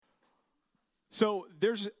So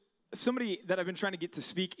there's somebody that I've been trying to get to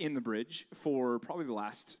speak in the bridge for probably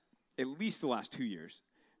at least the last 2 years.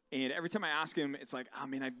 And every time I ask him, it's like, oh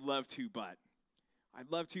man, I'd love to, but I've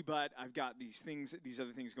got these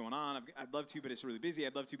other things going on. I'd love to, but it's really busy.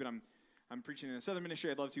 I'd love to, but I'm preaching in this other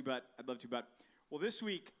ministry. I'd love to, but. Well,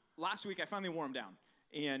 last week, I finally wore him down.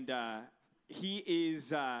 And he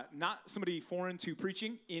is not somebody foreign to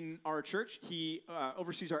preaching in our church. He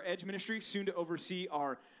oversees our Edge ministry, soon to oversee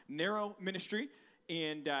our Narrow ministry.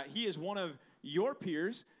 And he is one of your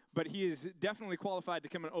peers, but he is definitely qualified to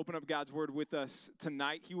come and open up God's word with us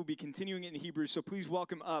tonight. He will be continuing in Hebrews, so please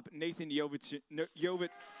welcome up Nathan Yovichin.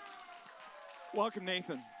 Welcome,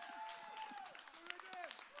 Nathan.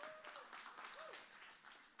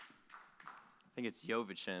 I think it's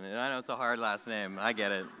Yovichin, and I know it's a hard last name. I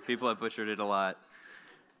get it. People have butchered it a lot.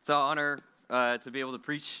 It's an honor to be able to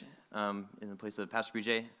preach in the place of Pastor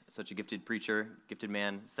BJ, such a gifted preacher, gifted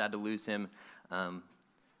man. Sad to lose him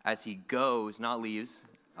as he goes, not leaves,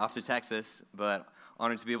 off to Texas, but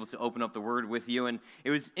honored to be able to open up the word with you. And it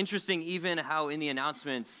was interesting even how in the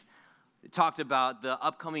announcements it talked about the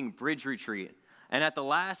upcoming bridge retreat. And at the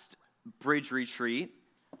last bridge retreat,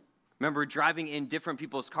 remember driving in different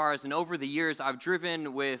people's cars, and over the years, I've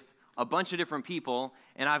driven with a bunch of different people,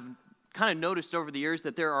 and I've kind of noticed over the years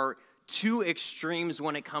that there are two extremes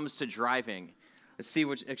when it comes to driving. Let's see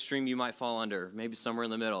which extreme you might fall under, maybe somewhere in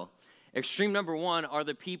the middle. Extreme number one are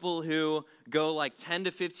the people who go like 10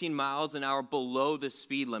 to 15 miles an hour below the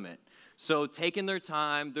speed limit. So taking their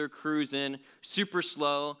time, they're cruising, super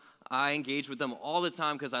slow. I engage with them all the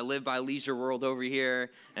time because I live by Leisure World over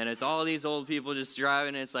here, and it's all these old people just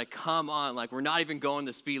driving, and it's like, come on, like we're not even going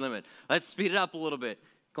the speed limit. Let's speed it up a little bit.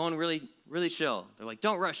 Going really, really chill. They're like,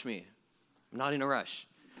 don't rush me. I'm not in a rush.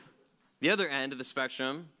 The other end of the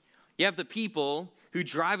spectrum, you have the people who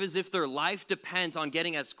drive as if their life depends on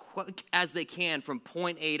getting as quick as they can from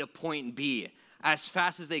point A to point B, as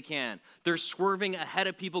fast as they can. They're swerving ahead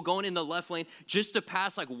of people, going in the left lane just to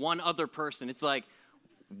pass like one other person. It's like,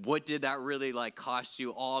 what did that really like cost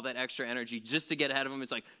you, all that extra energy just to get ahead of them?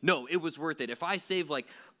 It's like, no, it was worth it. If I save like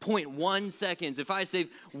 0.1 seconds, if I save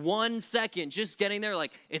 1 second just getting there,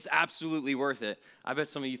 like it's absolutely worth it. I bet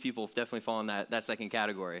some of you people definitely fall in that second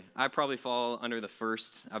category. I probably fall under the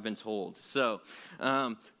first, I've been told. So,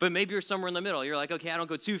 but maybe you're somewhere in the middle. You're like, okay, I don't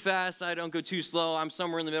go too fast. I don't go too slow. I'm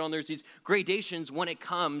somewhere in the middle. And there's these gradations when it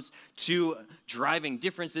comes to driving,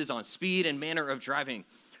 differences on speed and manner of driving.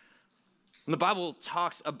 When the Bible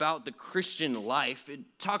talks about the Christian life, it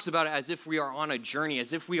talks about it as if we are on a journey,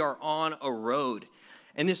 as if we are on a road.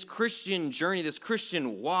 And this Christian journey, this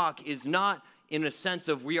Christian walk is not in a sense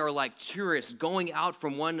of we are like tourists going out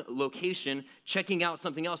from one location, checking out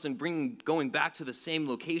something else and going back to the same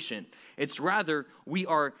location. It's rather we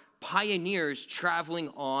are pioneers traveling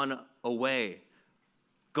on a way,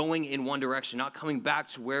 going in one direction, not coming back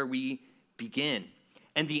to where we begin.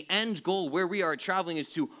 And the end goal where we are traveling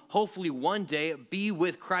is to hopefully one day be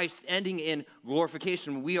with Christ, ending in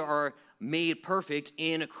glorification. We are made perfect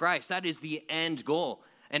in Christ. That is the end goal.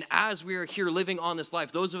 And as we are here living on this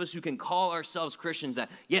life, those of us who can call ourselves Christians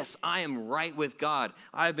that, yes, I am right with God.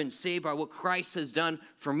 I have been saved by what Christ has done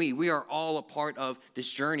for me. We are all a part of this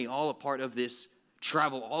journey, all a part of this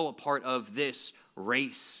travel, all a part of this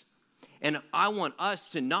race. And I want us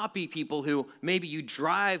to not be people who maybe you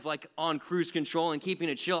drive like on cruise control and keeping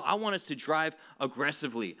it chill. I want us to drive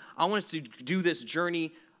aggressively. I want us to do this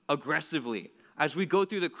journey aggressively. As we go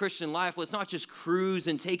through the Christian life, let's not just cruise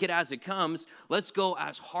and take it as it comes. Let's go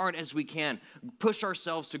as hard as we can. Push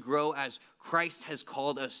ourselves to grow as Christ has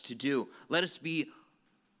called us to do. Let us be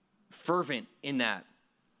fervent in that.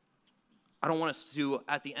 I don't want us to,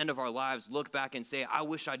 at the end of our lives, look back and say, I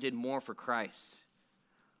wish I did more for Christ.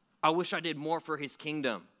 I wish I did more for his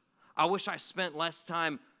kingdom. I wish I spent less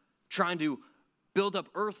time trying to build up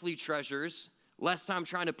earthly treasures, less time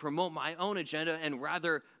trying to promote my own agenda, and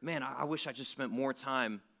rather, man, I wish I just spent more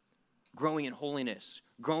time growing in holiness,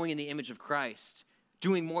 growing in the image of Christ,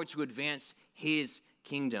 doing more to advance his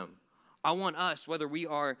kingdom. I want us, whether we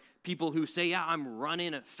are people who say, yeah, I'm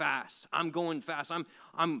running fast, I'm going fast,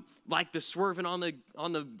 I'm like the swerving on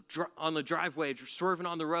the driveway, swerving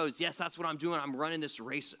on the roads. Yes, that's what I'm doing. I'm running this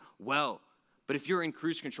race well. But if you're in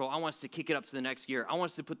cruise control, I want us to kick it up to the next gear. I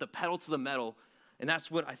want us to put the pedal to the metal. And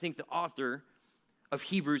that's what I think the author of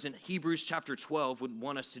Hebrews in Hebrews chapter 12 would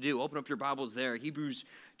want us to do. Open up your Bibles there. Hebrews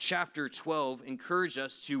chapter 12 encourage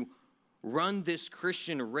us to run this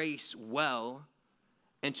Christian race well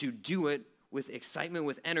and to do it with excitement,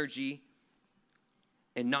 with energy,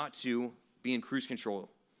 and not to be in cruise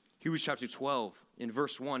control. Hebrews chapter 12, in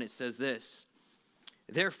verse 1, it says this: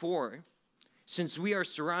 Therefore, since we are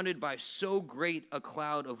surrounded by so great a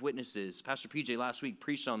cloud of witnesses. Pastor PJ last week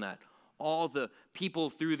preached on that. All the people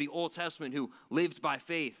through the Old Testament who lived by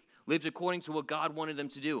faith, lived according to what God wanted them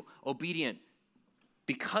to do, obedient.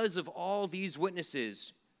 Because of all these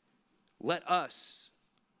witnesses, let us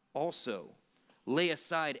also lay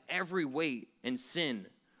aside every weight and sin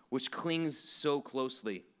which clings so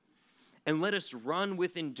closely, and let us run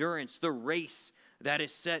with endurance the race that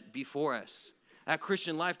is set before us. At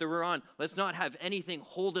Christian Life that we're on, let's not have anything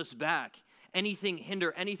hold us back, anything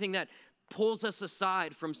hinder, anything that pulls us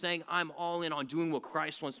aside from saying, I'm all in on doing what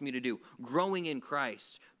Christ wants me to do, growing in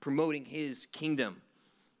Christ, promoting his kingdom.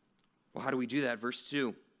 Well, how do we do that? Verse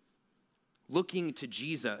 2, looking to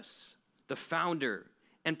Jesus, the founder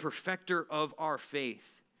and perfecter of our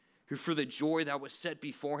faith, who for the joy that was set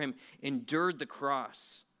before him endured the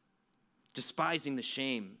cross, despising the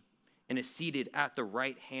shame, and is seated at the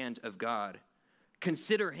right hand of God.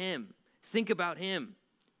 Consider him, think about him,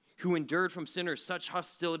 who endured from sinners such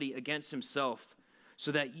hostility against himself,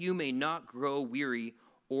 so that you may not grow weary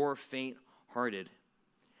or faint-hearted.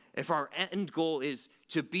 If our end goal is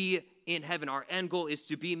to be in heaven, our end goal is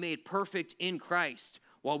to be made perfect in Christ,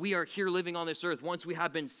 while we are here living on this earth, once we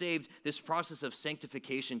have been saved, this process of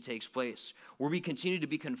sanctification takes place, where we continue to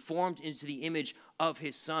be conformed into the image of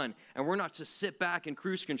his Son. And we're not to sit back and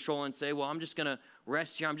cruise control and say, well, I'm just going to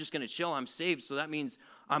rest here, I'm just going to chill, I'm saved, so that means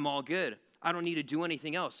I'm all good. I don't need to do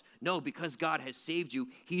anything else. No, because God has saved you,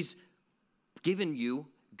 he's given you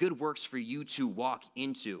good works for you to walk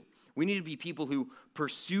into. We need to be people who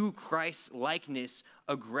pursue Christ's likeness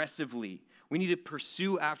aggressively. We need to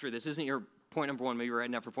pursue after this. Isn't your point number one? Maybe you're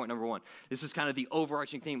writing that for point number one. This is kind of the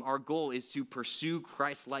overarching theme. Our goal is to pursue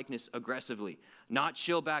Christ's likeness aggressively. Not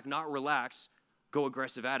chill back, not relax, go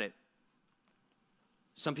aggressive at it.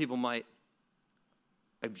 Some people might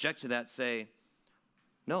object to that, say,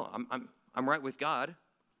 no, I'm right with God.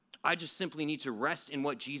 I just simply need to rest in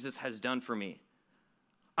what Jesus has done for me.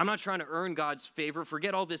 I'm not trying to earn God's favor.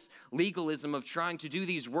 Forget all this legalism of trying to do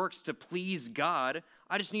these works to please God.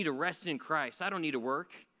 I just need to rest in Christ. I don't need to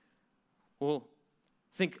work. Well,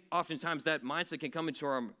 I think oftentimes that mindset can come into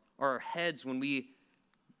our heads when we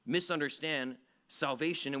misunderstand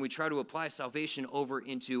salvation and we try to apply salvation over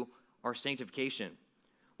into our sanctification.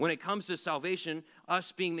 When it comes to salvation,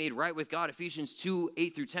 us being made right with God, Ephesians 2,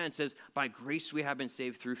 8 through 10 says, by grace we have been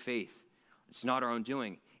saved through faith. It's not our own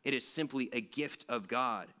doing. It is simply a gift of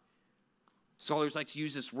God. Scholars like to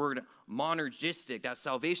use this word monergistic, that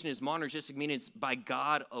salvation is monergistic, meaning it's by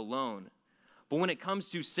God alone. But when it comes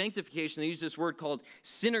to sanctification, they use this word called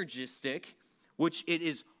synergistic, which it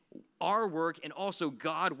is our work and also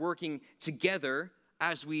God working together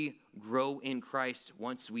as we grow in Christ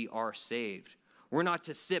once we are saved. We're not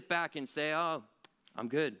to sit back and say, oh, I'm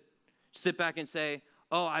good. Sit back and say,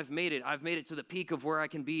 oh, I've made it. I've made it to the peak of where I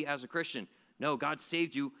can be as a Christian. No, God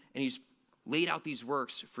saved you, and he's laid out these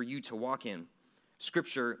works for you to walk in.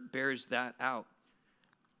 Scripture bears that out.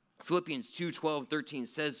 Philippians 2, 12, 13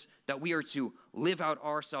 says that we are to live out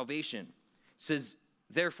our salvation. It says,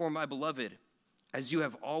 therefore, my beloved, as you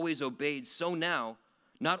have always obeyed, so now,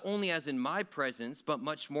 not only as in my presence, but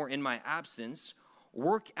much more in my absence,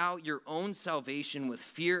 work out your own salvation with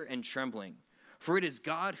fear and trembling. For it is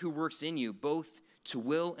God who works in you, both to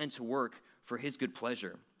will and to work for his good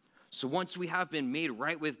pleasure. So once we have been made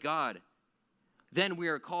right with God, then we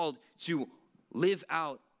are called to live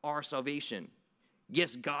out our salvation.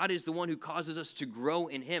 Yes, God is the one who causes us to grow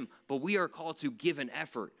in him, but we are called to give an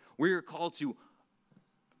effort. We are called to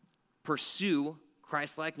pursue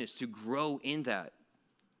Christ likeness, to grow in that.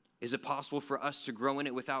 Is it possible for us to grow in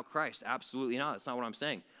it without Christ? Absolutely not. That's not what I'm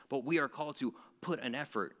saying. But we are called to put an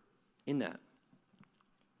effort in that.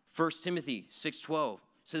 1 Timothy 6:12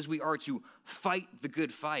 says we are to fight the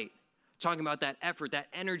good fight. Talking about that effort, that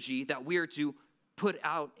energy that we are to put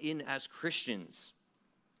out in as Christians.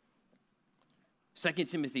 2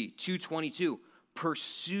 Timothy 2:22,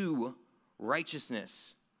 pursue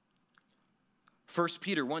righteousness. 1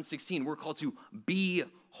 Peter 1:16, we're called to be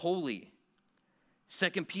holy.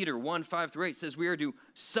 2 Peter 1:5-8 says we are to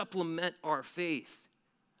supplement our faith,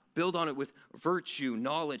 build on it with virtue,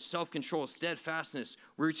 knowledge, self-control, steadfastness.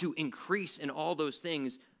 We're to increase in all those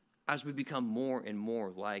things as we become more and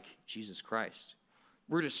more like Jesus Christ.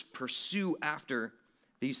 We're to pursue after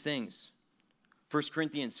these things. 1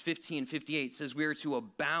 Corinthians 15:58 says we are to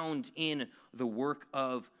abound in the work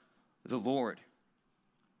of the Lord.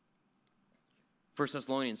 1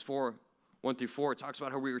 Thessalonians 4:1-4 talks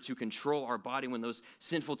about how we are to control our body when those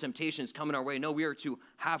sinful temptations come in our way. No, we are to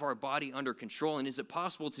have our body under control. And is it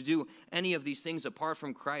possible to do any of these things apart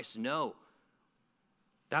from Christ? No.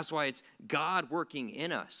 That's why it's God working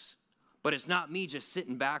in us. But it's not me just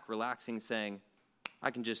sitting back, relaxing, saying,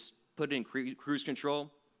 I can just put it in cruise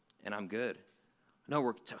control and I'm good. No,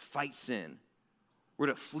 we're to fight sin. We're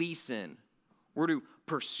to flee sin. We're to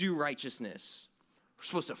pursue righteousness. We're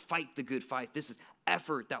supposed to fight the good fight. This is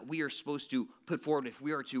effort that we are supposed to put forward if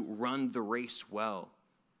we are to run the race well,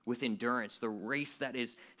 with endurance, the race that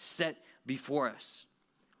is set before us.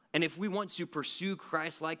 And if we want to pursue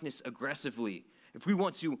Christ-likeness aggressively, if we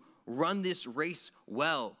want to run this race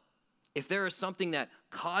well, if there is something that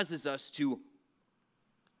causes us to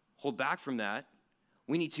hold back from that,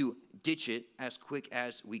 we need to ditch it as quick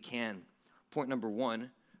as we can. Point number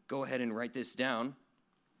 1, go ahead and write this down.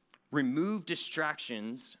 Remove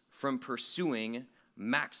distractions from pursuing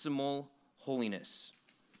maximal holiness.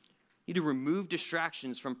 You need to remove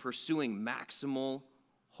distractions from pursuing maximal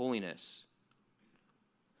holiness.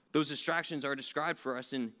 Those distractions are described for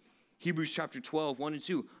us in Hebrews chapter 12, 1 and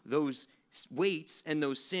 2. Those weights and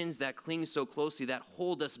those sins that cling so closely, that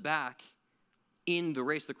hold us back in the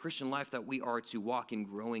race, the Christian life that we are to walk in,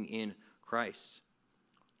 growing in Christ.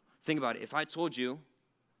 Think about it. If I told you,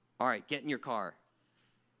 all right, get in your car.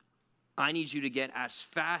 I need you to get as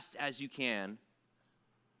fast as you can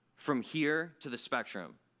from here to the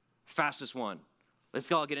Spectrum. Fastest one.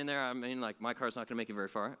 Let's all get in there. I mean, like, my car's not going to make it very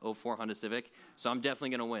far. 04 Honda Civic. So I'm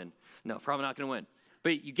definitely going to win. No, probably not going to win.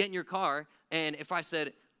 But you get in your car, and if I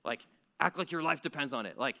said, like, act like your life depends on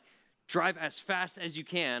it. Like, drive as fast as you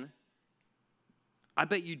can. I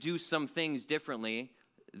bet you do some things differently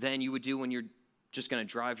than you would do when you're just going to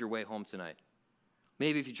drive your way home tonight.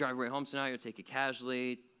 Maybe if you drive your way home tonight, you'll take it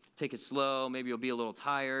casually, take it slow. Maybe you'll be a little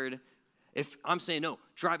tired. If I'm saying, no,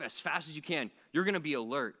 drive as fast as you can, you're going to be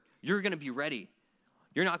alert. You're going to be ready.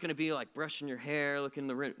 You're not going to be like brushing your hair, looking in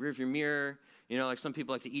the rearview mirror. You know, like some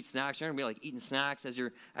people like to eat snacks. You're going to be like eating snacks as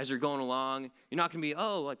you're going along. You're not going to be,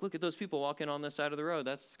 oh, like look at those people walking on the side of the road.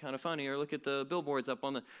 That's kind of funny. Or look at the billboards up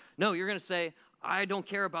on the. No, you're going to say, I don't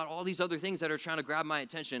care about all these other things that are trying to grab my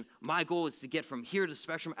attention. My goal is to get from here to the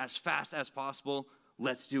Spectrum as fast as possible.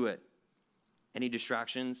 Let's do it. Any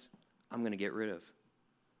distractions, I'm going to get rid of.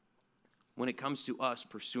 When it comes to us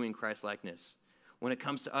pursuing Christ-likeness, when it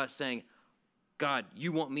comes to us saying, God,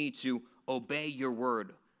 you want me to obey your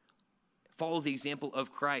word, follow the example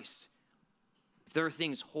of Christ. If there are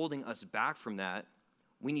things holding us back from that,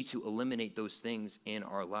 we need to eliminate those things in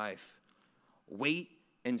our life. Weight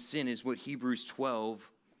and sin is what Hebrews 12,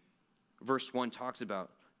 verse 1 talks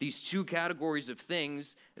about. These two categories of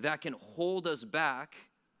things that can hold us back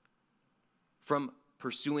from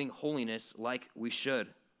pursuing holiness like we should.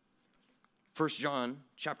 1 John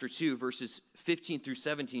chapter 2, verses 15 through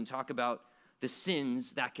 17 talk about the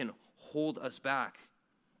sins that can hold us back.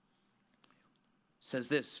 It says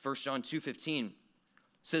this, 1 John 2:15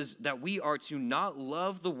 says that we are to not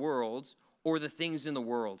love the world or the things in the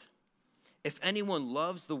world. If anyone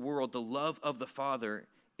loves the world, the love of the Father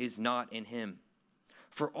is not in him.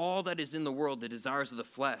 For all that is in the world, the desires of the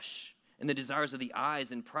flesh and the desires of the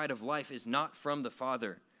eyes and pride of life is not from the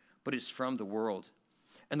Father, but is from the world.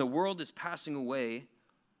 And the world is passing away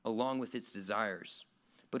along with its desires.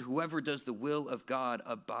 But whoever does the will of God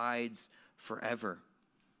abides forever.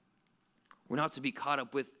 We're not to be caught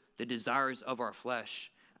up with the desires of our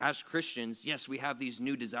flesh. As Christians, yes, we have these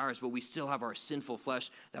new desires, but we still have our sinful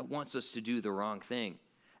flesh that wants us to do the wrong thing.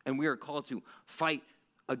 And we are called to fight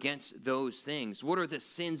against those things. What are the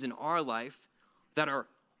sins in our life that are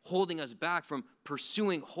holding us back from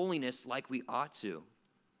pursuing holiness like we ought to?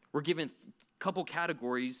 We're given a couple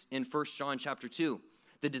categories in 1 John chapter 2.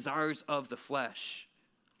 The desires of the flesh.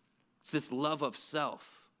 It's this love of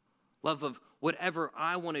self. Love of whatever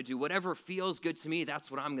I want to do. Whatever feels good to me, that's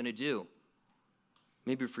what I'm going to do.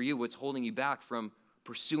 Maybe for you, what's holding you back from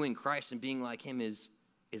pursuing Christ and being like him is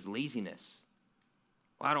laziness.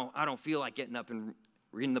 Well, I don't feel like getting up and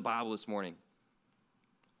reading the Bible this morning.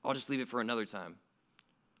 I'll just leave it for another time.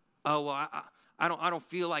 Oh, well, I don't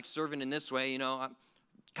feel like serving in this way. You know, I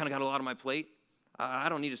kind of got a lot on my plate. I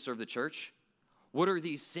don't need to serve the church. What are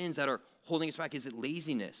these sins that are holding us back? Is it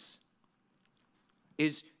laziness?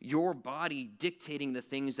 Is your body dictating the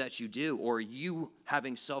things that you do, or are you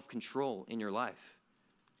having self-control in your life?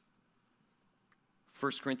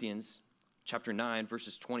 1 Corinthians chapter 9,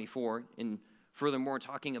 verses 24, and furthermore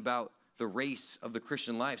talking about the race of the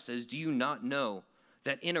Christian life, says, do you not know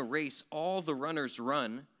that in a race all the runners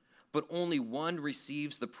run, but only one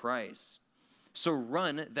receives the prize? So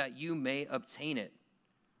run that you may obtain it.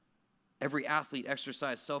 Every athlete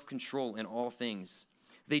exercises self-control in all things.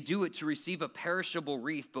 They do it to receive a perishable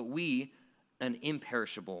wreath, but we an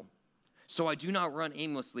imperishable. So I do not run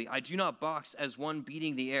aimlessly. I do not box as one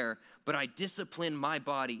beating the air, but I discipline my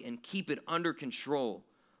body and keep it under control,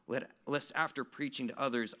 lest after preaching to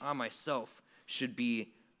others, I myself should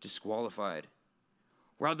be disqualified.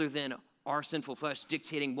 Rather than our sinful flesh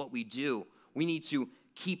dictating what we do, we need to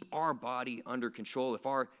keep our body under control. If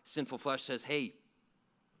our sinful flesh says, hey,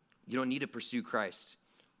 you don't need to pursue Christ.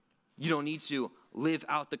 You don't need to live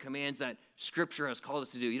out the commands that Scripture has called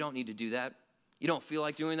us to do. You don't need to do that. You don't feel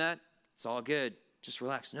like doing that? It's all good. Just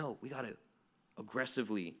relax. No, we got to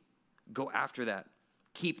aggressively go after that.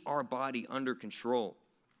 Keep our body under control.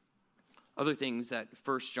 Other things that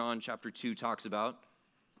 1 John chapter 2 talks about,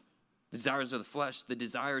 the desires of the flesh, the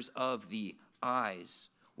desires of the eyes,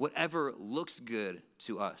 whatever looks good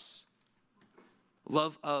to us.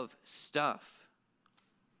 Love of stuff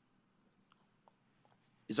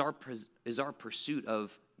is our pursuit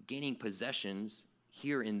of gaining possessions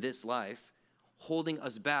here in this life, holding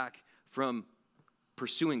us back from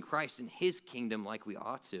pursuing Christ and his kingdom like we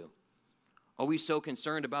ought to. Are we so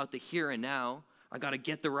concerned about the here and now? I got to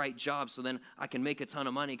get the right job so then I can make a ton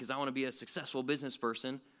of money because I want to be a successful business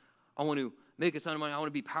person. I want to make a ton of money. I want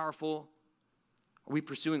to be powerful. Are we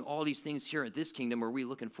pursuing all these things here at this kingdom, or are we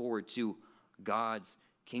looking forward to God's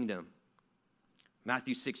kingdom?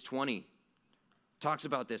 Matthew 6:20 talks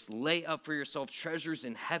about this. Lay up for yourself treasures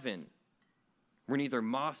in heaven, where neither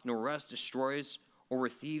moth nor rust destroys, or where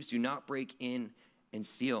thieves do not break in and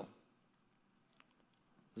steal.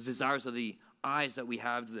 The desires of the eyes that we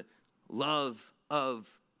have, the love of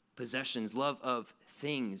possessions, love of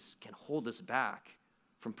things, can hold us back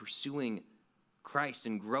from pursuing Christ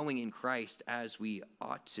and growing in Christ as we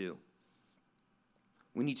ought to.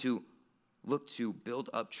 We need to look to build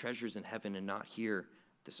up treasures in heaven and not here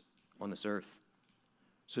on this earth.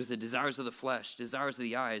 So it's the desires of the flesh, desires of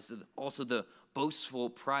the eyes, also the boastful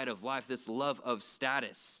pride of life, this love of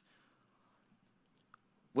status.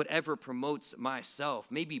 Whatever promotes myself.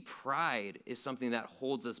 Maybe pride is something that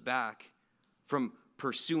holds us back from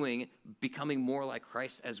pursuing becoming more like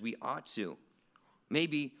Christ as we ought to.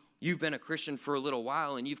 Maybe you've been a Christian for a little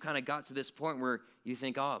while and you've kind of got to this point where you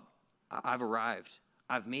think, oh, I've arrived.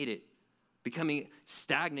 I've made it. Becoming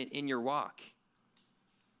stagnant in your walk.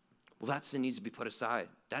 Well, that sin needs to be put aside.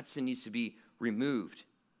 That sin needs to be removed.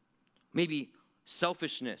 Maybe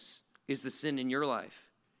selfishness is the sin in your life.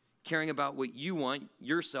 Caring about what you want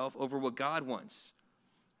yourself over what God wants.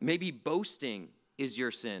 Maybe boasting is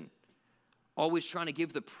your sin. Always trying to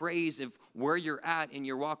give the praise of where you're at in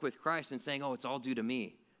your walk with Christ and saying, oh, it's all due to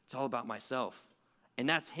me. It's all about myself. And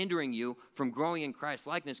that's hindering you from growing in Christ's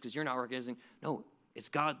likeness because you're not recognizing, no, it's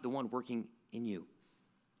God the one working in you.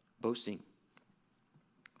 Boasting.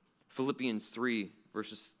 Philippians 3,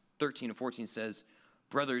 verses 13 and 14 says,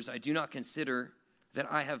 brothers, I do not consider that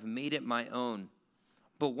I have made it my own.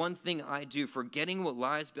 But one thing I do, forgetting what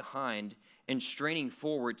lies behind and straining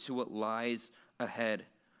forward to what lies ahead,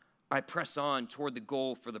 I press on toward the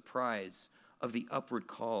goal for the prize of the upward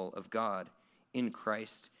call of God in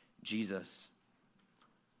Christ Jesus.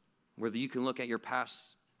 Whether you can look at your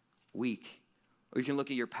past week or you can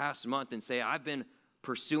look at your past month and say, I've been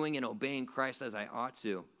pursuing and obeying Christ as I ought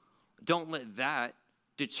to. Don't let that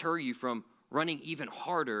deter you from running even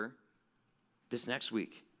harder this next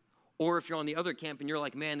week. Or if you're on the other camp and you're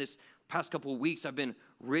like, man, this past couple of weeks I've been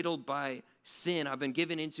riddled by sin. I've been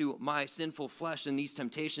given into my sinful flesh and these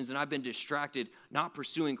temptations, and I've been distracted, not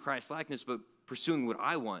pursuing Christ's likeness, but pursuing what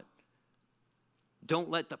I want. Don't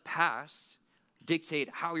let the past dictate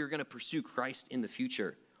how you're going to pursue Christ in the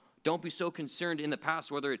future. Don't be so concerned in the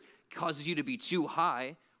past whether it causes you to be too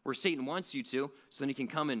high, where Satan wants you to, so then he can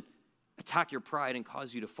come and attack your pride and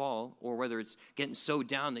cause you to fall, or whether it's getting so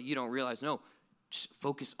down that you don't realize, no, just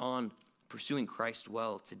focus on pursuing Christ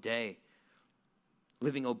well today,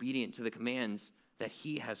 living obedient to the commands that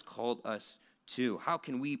he has called us to. How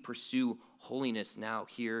can we pursue holiness now,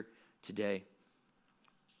 here, today?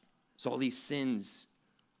 So all these sins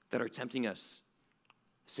that are tempting us,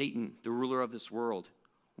 Satan, the ruler of this world,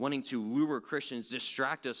 wanting to lure Christians,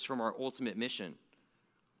 distract us from our ultimate mission,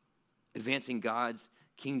 advancing God's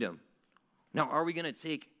kingdom. Now, are we going to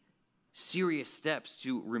take serious steps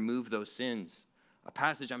to remove those sins? A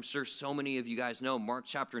passage I'm sure so many of you guys know, Mark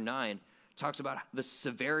chapter 9, talks about the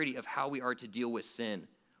severity of how we are to deal with sin.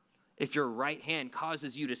 If your right hand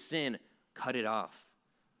causes you to sin, cut it off.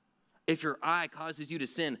 If your eye causes you to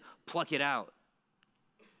sin, pluck it out.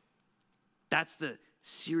 That's the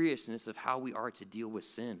seriousness of how we are to deal with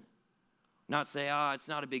sin. Not say, it's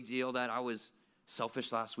not a big deal that I was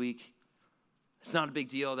selfish last week. It's not a big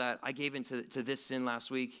deal that I gave into this sin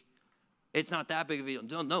last week. It's not that big of a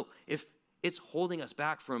deal. No, if it's holding us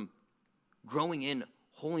back from growing in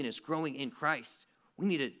holiness, growing in Christ, we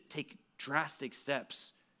need to take drastic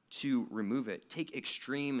steps to remove it. Take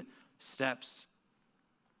extreme steps.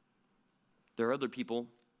 There are other people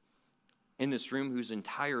in this room whose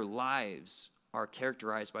entire lives are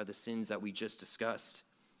characterized by the sins that we just discussed.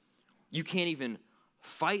 You can't even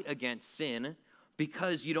fight against sin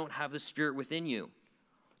because you don't have the Spirit within you.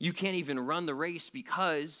 You can't even run the race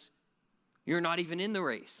because you're not even in the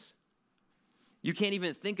race. You can't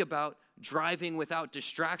even think about driving without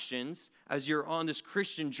distractions as you're on this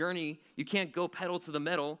Christian journey. You can't go pedal to the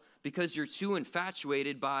metal because you're too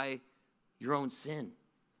infatuated by your own sin.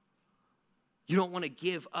 You don't want to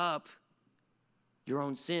give up your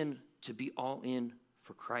own sin to be all in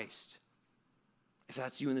for Christ. If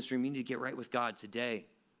that's you in this room, you need to get right with God today.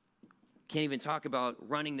 Can't even talk about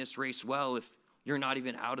running this race well if you're not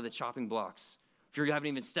even out of the chopping blocks. If you haven't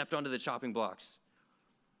even stepped onto the chopping blocks.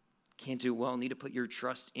 Can't do it well, need to put your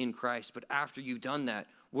trust in Christ. But after you've done that,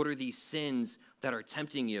 what are these sins that are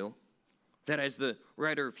tempting you that, as the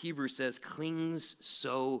writer of Hebrews says, clings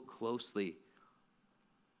so closely?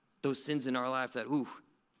 Those sins in our life that,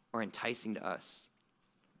 are enticing to us.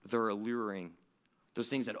 They're alluring. Those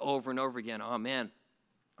things that over and over again, oh man,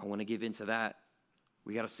 I want to give into that.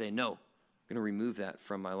 We got to say, no, I'm going to remove that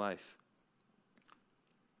from my life.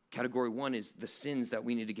 Category 1 is the sins that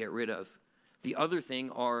we need to get rid of. The other thing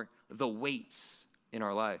are the weights in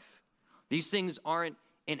our life. These things aren't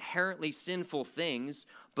inherently sinful things,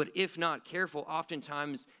 but if not careful,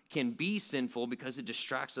 oftentimes can be sinful because it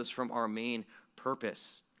distracts us from our main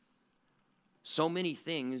purpose. So many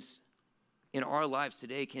things in our lives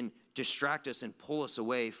today can distract us and pull us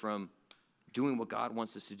away from doing what God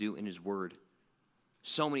wants us to do in His Word.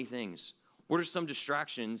 So many things. What are some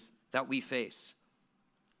distractions that we face?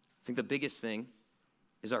 I think the biggest thing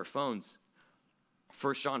is our phones.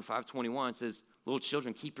 1 John 5:21 says, little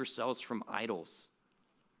children, keep yourselves from idols.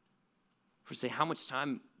 For say, how much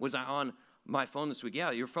time was I on my phone this week?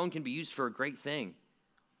 Yeah, your phone can be used for a great thing.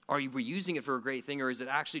 Are you using it for a great thing, or is it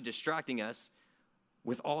actually distracting us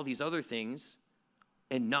with all these other things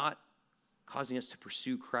and not causing us to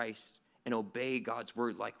pursue Christ and obey God's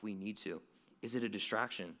word like we need to? Is it a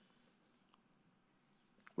distraction?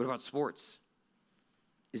 What about sports?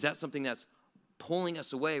 Is that something that's pulling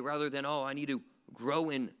us away rather than, I need to grow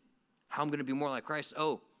in how I'm going to be more like Christ?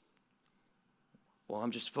 I'm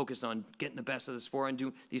just focused on getting the best of the sport and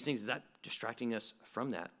doing these things. Is that distracting us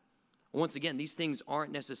from that? Once again, these things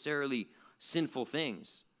aren't necessarily sinful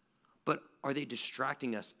things, but are they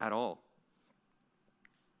distracting us at all?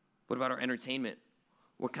 What about our entertainment?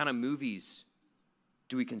 What kind of movies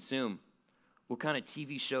do we consume? What kind of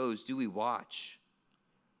TV shows do we watch?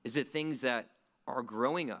 Is it things that are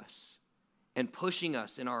growing us and pushing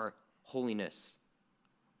us in our holiness?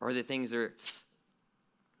 Or are the things that are,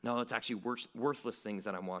 no, it's actually worthless things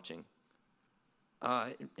that I'm watching?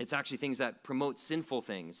 It's actually things that promote sinful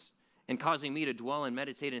things and causing me to dwell and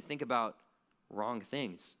meditate and think about wrong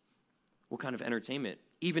things. What kind of entertainment?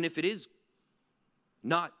 Even if it is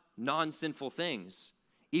not non-sinful things,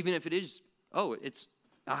 even if it is, I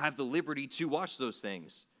have the liberty to watch those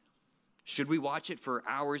things. Should we watch it for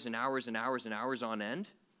hours and hours and hours and hours on end?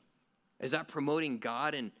 Is that promoting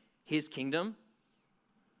God and His kingdom?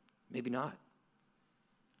 Maybe not.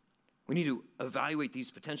 We need to evaluate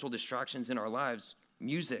these potential distractions in our lives.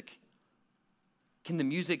 Music. Can the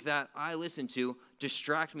music that I listen to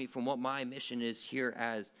distract me from what my mission is here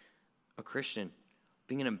as a Christian?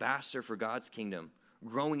 Being an ambassador for God's kingdom,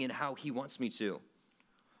 growing in how He wants me to.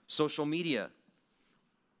 Social media.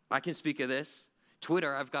 I can speak of this.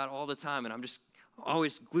 Twitter, I've got all the time, and I'm just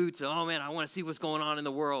always glued to, I want to see what's going on in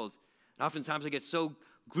the world. And oftentimes I get so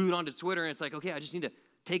glued onto Twitter, and it's like, okay, I just need to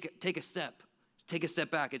take a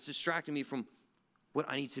step back. It's distracting me from what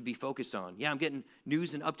I need to be focused on. Yeah, I'm getting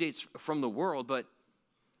news and updates from the world, but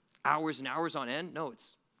hours and hours on end, no,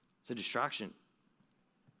 it's a distraction.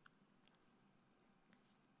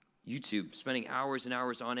 YouTube, spending hours and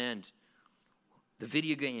hours on end. The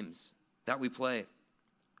video games that we play.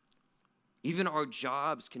 Even our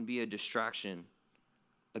jobs can be a distraction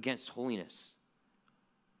against holiness.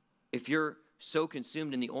 If you're so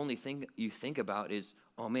consumed and the only thing you think about is,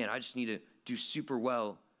 I just need to do super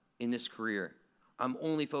well in this career. I'm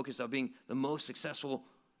only focused on being the most successful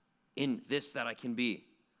in this that I can be.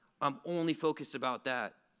 I'm only focused about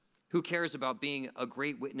that. Who cares about being a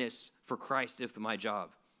great witness for Christ if my job?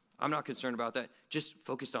 I'm not concerned about that. Just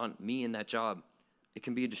focused on me and that job. It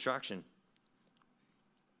can be a distraction.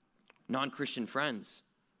 Non-Christian friends.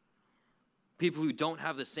 People who don't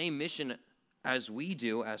have the same mission as we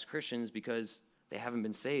do as Christians because they haven't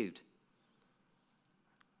been saved.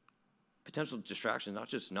 Potential distractions, not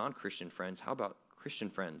just non-Christian friends. How about Christian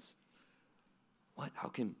friends? How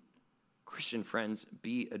can Christian friends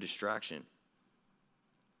be a distraction?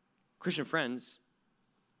 Christian friends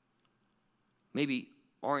maybe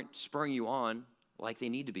aren't spurring you on like they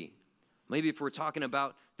need to be. Maybe if we're talking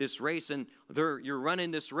about this race and you're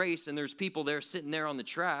running this race and there's people there sitting there on the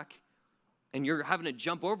track and you're having to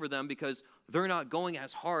jump over them because they're not going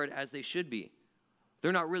as hard as they should be.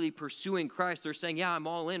 They're not really pursuing Christ. They're saying, yeah, I'm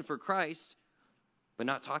all in for Christ, but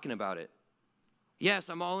not talking about it. Yes,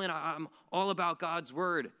 I'm all in. I'm all about God's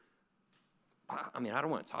word. I mean, I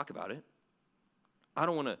don't want to talk about it. I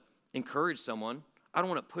don't want to encourage someone. I don't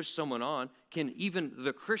want to push someone on. Can even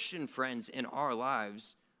the Christian friends in our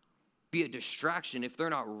lives be a distraction if they're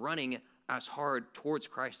not running as hard towards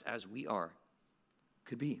Christ as we are?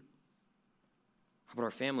 Could be. How about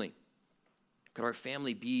our family? Could our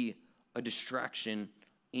family be a distraction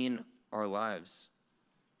in our lives?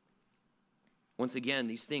 Once again,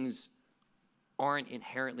 these things aren't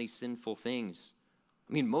inherently sinful things.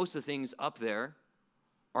 I mean, most of the things up there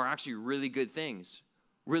are actually really good things,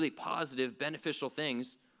 really positive, beneficial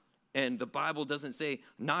things, and the Bible doesn't say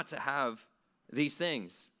not to have these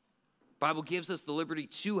things. The Bible gives us the liberty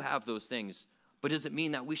to have those things, but does it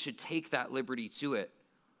mean that we should take that liberty to it?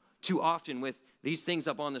 Too often with these things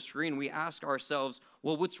up on the screen, we ask ourselves,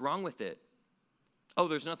 well, what's wrong with it? Oh,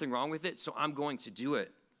 there's nothing wrong with it, so I'm going to do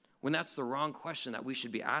it. When that's the wrong question that we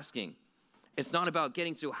should be asking. It's not about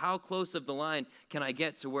getting to how close of the line can I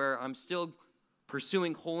get to where I'm still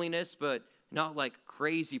pursuing holiness, but not like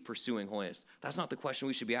crazy pursuing holiness. That's not the question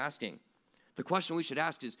we should be asking. The question we should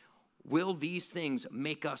ask is, will these things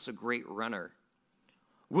make us a great runner?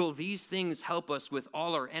 Will these things help us with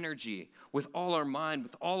all our energy, with all our mind,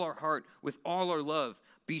 with all our heart, with all our love,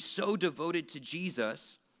 be so devoted to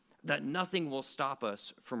Jesus that nothing will stop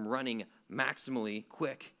us from running maximally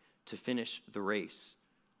quick to finish the race?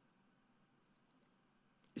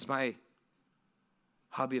 Is my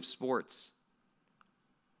hobby of sports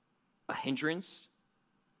a hindrance,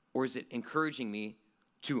 or is it encouraging me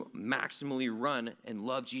to maximally run and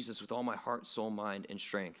love Jesus with all my heart, soul, mind, and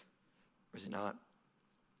strength? Or is it not?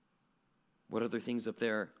 What other things up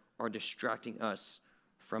there are distracting us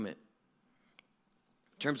from it?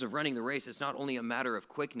 In terms of running the race, it's not only a matter of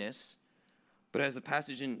quickness, but as the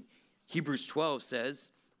passage in Hebrews 12 says,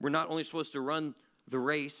 we're not only supposed to run the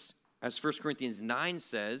race, as 1 Corinthians 9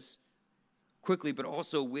 says, quickly, but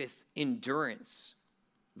also with endurance,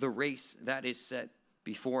 the race that is set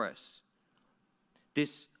before us.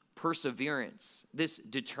 This perseverance, this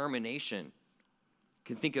determination. You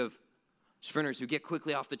can think of sprinters who get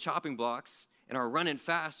quickly off the chopping blocks and are running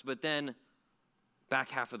fast, but then back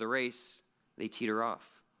half of the race, they teeter off.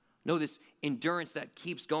 No, this endurance that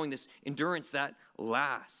keeps going, this endurance that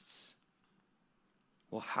lasts.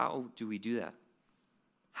 Well, how do we do that?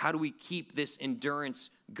 How do we keep this endurance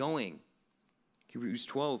going? Hebrews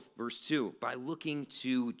 12, verse 2, by looking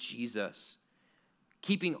to Jesus,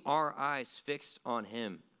 keeping our eyes fixed on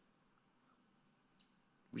him.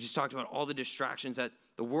 We just talked about all the distractions that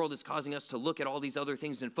the world is causing us to look at all these other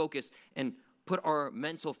things and focus and put our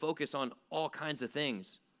mental focus on all kinds of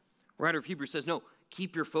things. The writer of Hebrews says, no,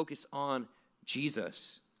 keep your focus on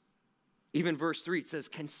Jesus. Even verse 3, it says,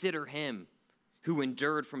 consider him who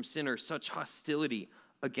endured from sinners such hostility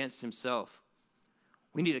against himself.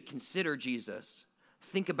 We need to consider Jesus,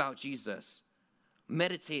 think about Jesus,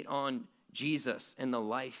 meditate on Jesus and the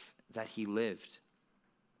life that he lived.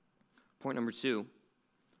 Point number 2,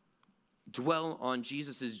 dwell on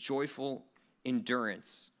Jesus' joyful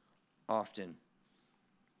endurance often.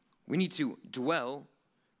 We need to dwell,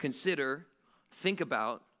 consider, think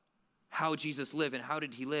about how Jesus lived. And how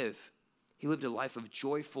did he live? He lived a life of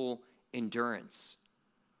joyful endurance.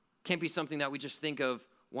 Can't be something that we just think of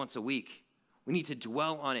once a week. We need to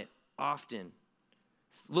dwell on it often.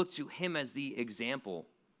 Look to him as the example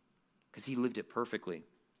because he lived it perfectly.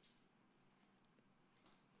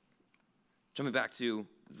 Jumping back to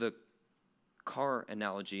the car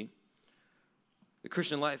analogy, the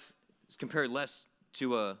Christian life is compared less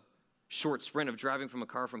to a short sprint of driving from a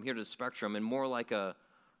car from here to the Spectrum and more like a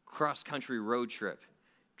cross-country road trip,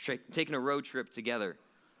 taking a road trip together.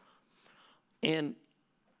 And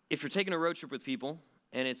if you're taking a road trip with people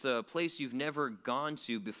and it's a place you've never gone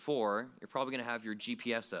to before, you're probably going to have your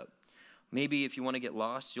GPS up. Maybe if you want to get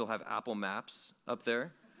lost, you'll have Apple Maps up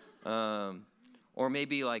there. Or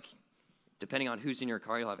maybe like, depending on who's in your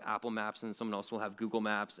car, you'll have Apple Maps and someone else will have Google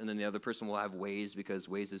Maps and then the other person will have Waze because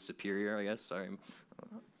Waze is superior, I guess. Sorry.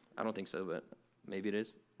 I don't think so, but maybe it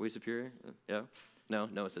is. Waze superior? Yeah? No,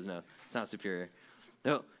 it says no. It's not superior.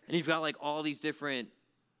 No. And you've got like all these different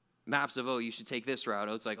maps of, oh, you should take this route.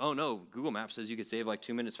 Oh, it's like, oh no, Google Maps says you could save like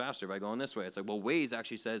 2 minutes faster by going this way. It's like, well, Waze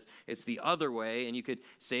actually says it's the other way and you could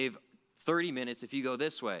save 30 minutes if you go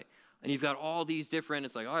this way. And you've got all these different,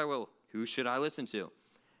 it's like, all right, well, who should I listen to?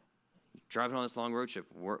 driving on this long road trip.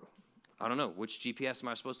 I don't know, which GPS am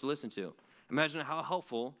I supposed to listen to? Imagine how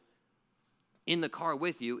helpful in the car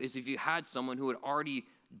with you is if you had someone who had already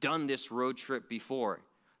done this road trip before.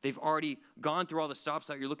 They've already gone through all the stops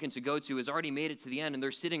that you're looking to go to, has already made it to the end, and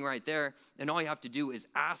they're sitting right there, and all you have to do is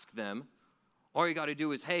ask them. All you got to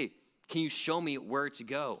do is, hey, can you show me where to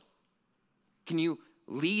go? Can you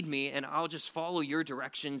lead me, and I'll just follow your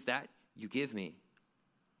directions that you give me?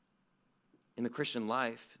 In the Christian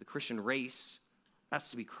life, the Christian race, has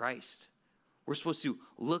to be Christ. We're supposed to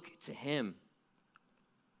look to him.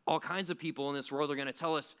 All kinds of people in this world are going to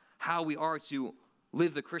tell us how we are to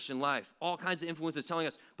live the Christian life. All kinds of influences telling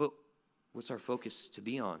us, but what's our focus to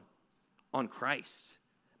be on? On Christ.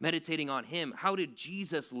 Meditating on him. How did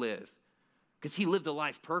Jesus live? Because he lived a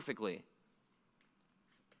life perfectly.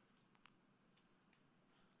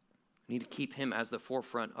 We need to keep him as the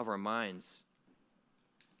forefront of our minds.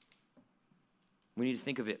 We need to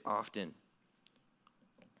think of it often.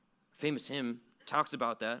 Famous hymn talks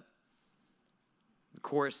about that. The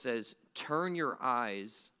chorus says, "Turn your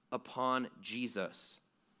eyes upon Jesus.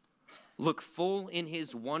 Look full in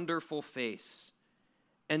his wonderful face,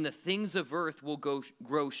 and the things of earth will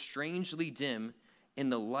grow strangely dim in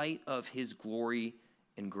the light of his glory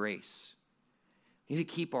and grace." We need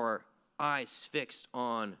to keep our eyes fixed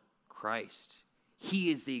on Christ. He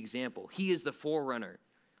is the example. He is the forerunner.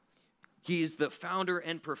 He is the founder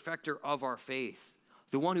and perfecter of our faith,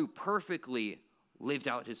 the one who perfectly lived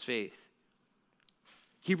out his faith.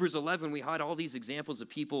 Hebrews 11, we had all these examples of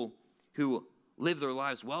people who lived their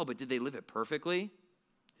lives well, but did they live it perfectly?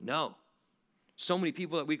 No. So many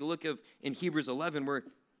people that we could look at in Hebrews 11 where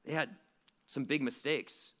they had some big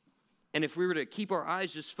mistakes. And if we were to keep our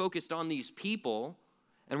eyes just focused on these people,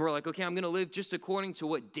 and we're like, okay, I'm going to live just according to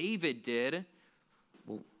what David did,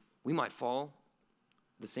 well, we might fall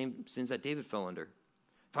the same sins that David fell under.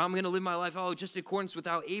 If I'm going to live my life, just in accordance with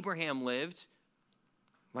how Abraham lived,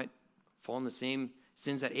 might fall in the same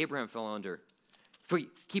sins that Abraham fell under. If we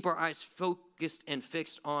keep our eyes focused and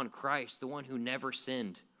fixed on Christ, the one who never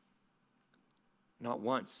sinned, not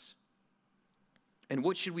once. And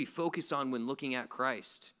what should we focus on when looking at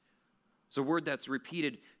Christ? It's a word that's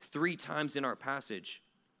repeated 3 times in our passage.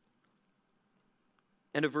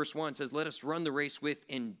 End of verse 1 says, "Let us run the race with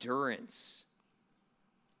endurance."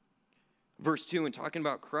 Verse 2, in talking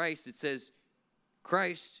about Christ, it says,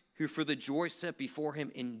 Christ, who for the joy set before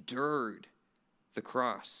him endured the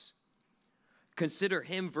cross. Consider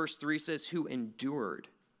him, verse 3 says, who endured.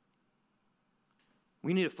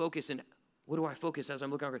 We need to focus, and what do I focus as I'm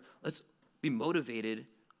looking at Christ? Let's be motivated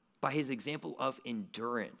by his example of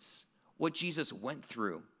endurance, what Jesus went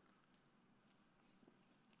through.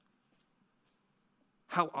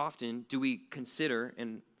 How often do we consider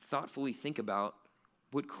and thoughtfully think about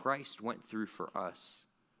what Christ went through for us,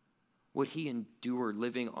 what he endured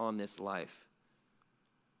living on this life?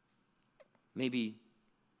 Maybe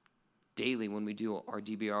daily when we do our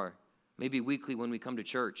DBR, maybe weekly when we come to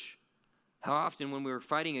church. How often when we're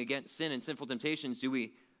fighting against sin and sinful temptations do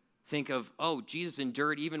we think of, oh, Jesus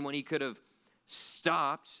endured even when he could have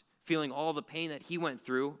stopped feeling all the pain that he went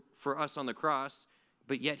through for us on the cross,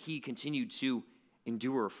 but yet he continued to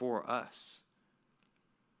endure for us.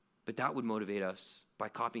 But that would motivate us by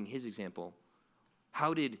copying his example.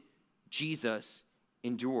 How did Jesus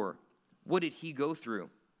endure? What did he go through?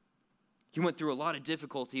 He went through a lot of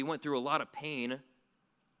difficulty. He went through a lot of pain,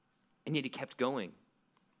 and yet he kept going.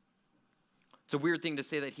 It's a weird thing to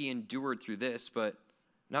say that he endured through this, but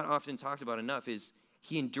not often talked about enough is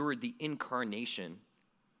he endured the incarnation.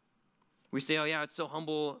 We say, oh yeah, it's so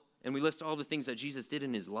humble, and we list all the things that Jesus did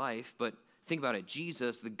in his life, but think about it.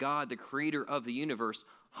 Jesus, the God, the creator of the universe,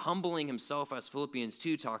 humbling himself, as Philippians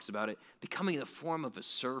 2 talks about it, becoming the form of a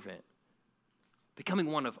servant, becoming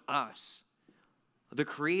one of us. The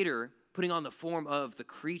creator putting on the form of the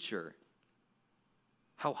creature.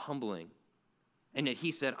 How humbling. And yet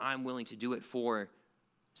he said, I'm willing to do it for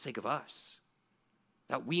sake of us,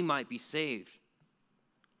 that we might be saved.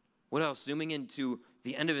 What else? Zooming into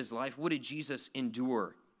the end of his life, what did Jesus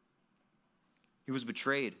endure? He was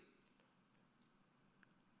betrayed.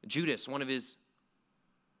 Judas, one of his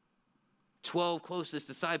 12 closest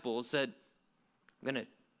disciples, said, I'm going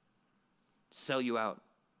to sell you out,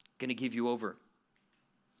 going to give you over.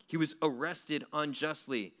 He was arrested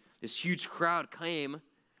unjustly. This huge crowd came,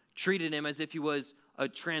 treated him as if he was a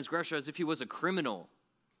transgressor, as if he was a criminal.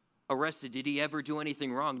 Arrested. Did he ever do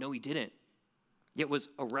anything wrong? No, he didn't. Yet was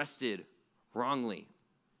arrested wrongly.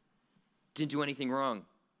 Didn't do anything wrong.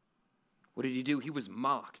 What did he do? He was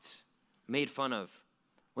mocked, made fun of.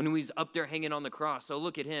 When he was up there hanging on the cross, oh,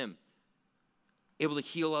 look at him. Able to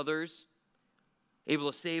heal others,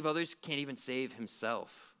 able to save others, can't even save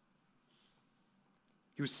himself.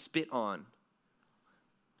 He was spit on.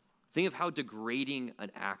 Think of how degrading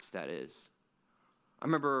an act that is. I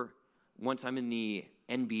remember one time in the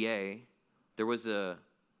NBA, there was a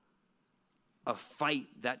fight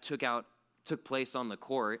that took place on the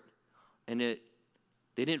court, and they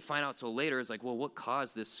didn't find out till later. It's like, well, what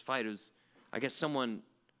caused this fight? It was, I guess, someone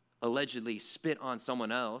allegedly spit on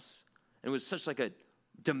someone else, and it was such like a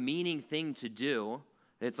demeaning thing to do.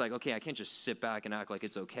 It's like, okay, I can't just sit back and act like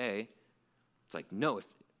it's okay. It's like, no,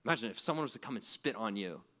 imagine if someone was to come and spit on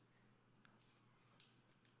you.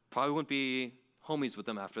 Probably wouldn't be homies with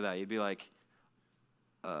them after that. You'd be like,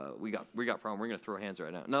 we got problem. We're gonna throw hands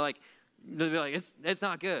right now. No, like, they'd be like, it's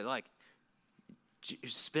not good. Like,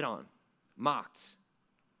 spit on, mocked,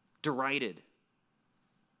 derided,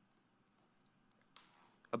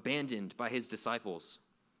 abandoned by his disciples.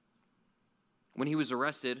 When he was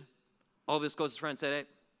arrested, all of his closest friends said, hey,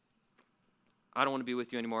 I don't want to be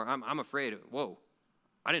with you anymore. I'm afraid. Whoa,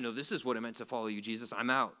 I didn't know this is what it meant to follow you, Jesus. I'm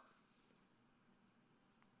out.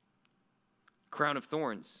 Crown of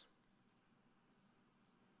thorns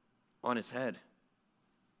on his head.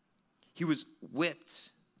 He was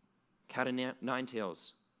whipped, cat of nine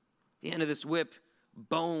tails. The end of this whip,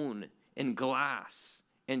 bone and glass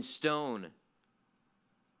and stone,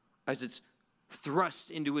 as it's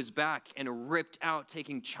thrust into his back and ripped out,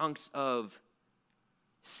 taking chunks of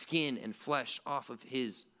skin and flesh off of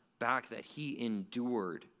his back that he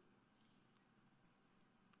endured.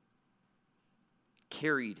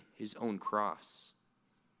 Carried his own cross.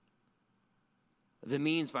 The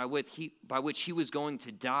means by which he was going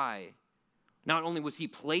to die. Not only was he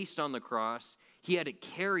placed on the cross, he had to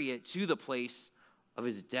carry it to the place of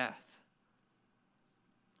his death.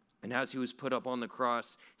 And as he was put up on the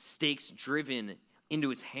cross, stakes driven into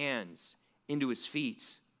his hands, into his feet.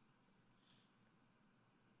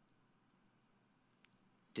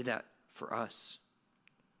 Did that for us.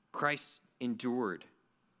 Christ endured.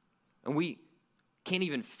 And we can't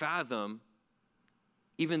even fathom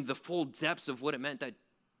even the full depths of what it meant, that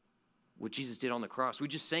what Jesus did on the cross. We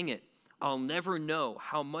just sang it. I'll never know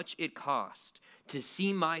how much it cost to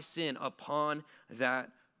see my sin upon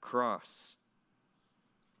that cross.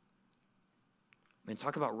 Man,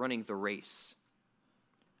 talk about running the race.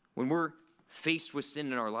 When we're faced with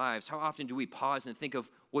sin in our lives, how often do we pause and think of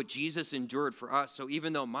what Jesus endured for us? So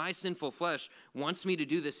even though my sinful flesh wants me to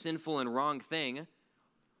do this sinful and wrong thing,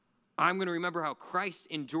 I'm going to remember how Christ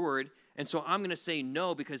endured, and so I'm going to say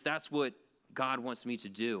no because that's what God wants me to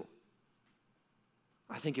do.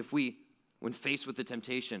 I think if we, when faced with the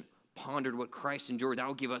temptation, pondered what Christ endured, that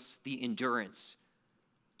will give us the endurance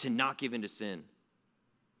to not give in to sin.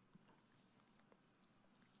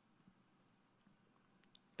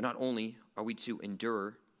 But not only are we to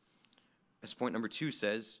endure, as point number 2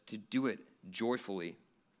 says, to do it joyfully.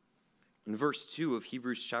 In verse 2 of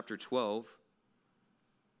Hebrews chapter 12,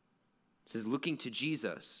 it says, looking to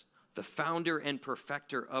Jesus, the founder and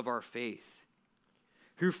perfecter of our faith,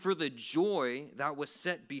 who for the joy that was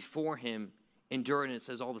set before him endured, and it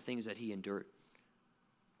says all the things that he endured.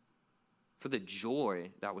 For the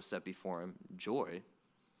joy that was set before him, joy,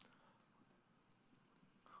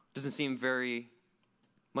 doesn't seem very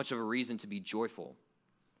much of a reason to be joyful.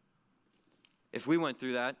 If we went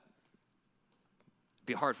through that, it'd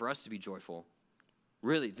be hard for us to be joyful.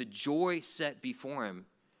 Really, the joy set before him,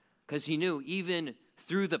 because he knew even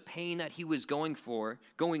through the pain that he was going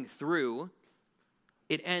through,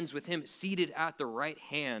 it ends with him seated at the right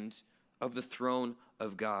hand of the throne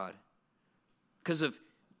of God. Because of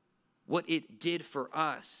what it did for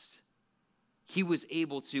us, he was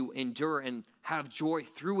able to endure and have joy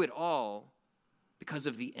through it all because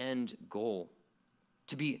of the end goal,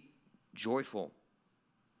 to be joyful.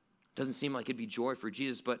 Doesn't seem like it'd be joy for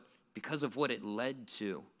Jesus, but because of what it led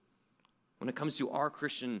to. When it comes to our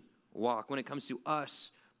Christian walk, when it comes to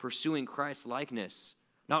us pursuing Christ's likeness,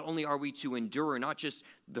 not only are we to endure, not just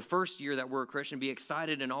the first year that we're a Christian, be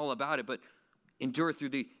excited and all about it, but endure through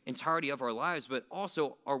the entirety of our lives, but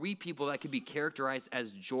also are we people that could be characterized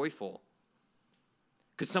as joyful?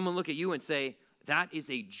 Could someone look at you and say, that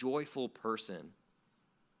is a joyful person?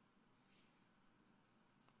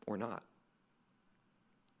 Or not?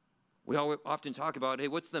 We often talk about, hey,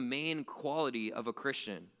 what's the main quality of a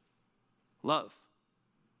Christian? Love.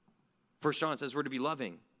 1 John says we're to be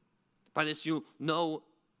loving. By this you'll know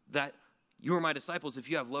that you are my disciples if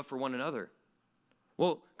you have love for one another.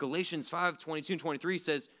 Well, Galatians 5:22 and 23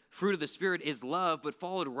 says, fruit of the Spirit is love, but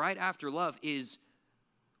followed right after love is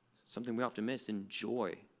something we often miss in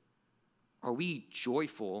joy. Are we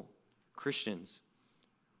joyful Christians?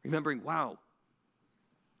 Remembering, wow,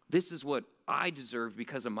 this is what I deserved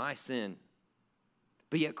because of my sin.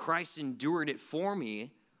 But yet Christ endured it for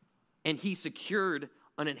me, and he secured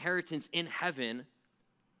an inheritance in heaven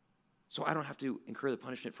so I don't have to incur the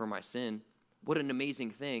punishment for my sin. What an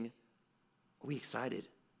amazing thing. Are we excited?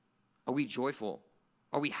 Are we joyful?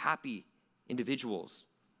 Are we happy individuals?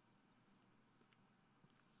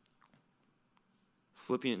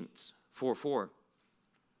 Philippians 4:4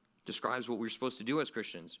 describes what we're supposed to do as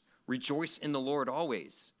Christians. Rejoice in the Lord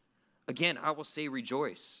always. Again, I will say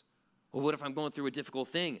rejoice. Well, what if I'm going through a difficult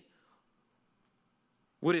thing?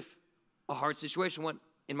 What if a hard situation went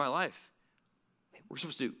in my life? We're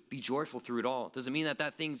supposed to be joyful through it all. Does it mean that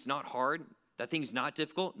that thing's not hard? That thing's not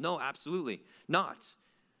difficult? No, absolutely not.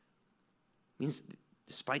 It means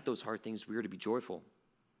despite those hard things, we are to be joyful.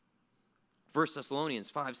 1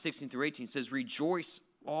 Thessalonians 5:16-18 says, rejoice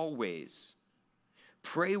always.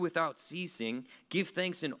 Pray without ceasing. Give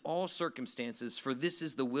thanks in all circumstances, for this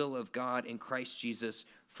is the will of God in Christ Jesus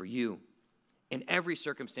for you. In every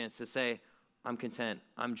circumstance to say, I'm content,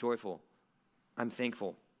 I'm joyful, I'm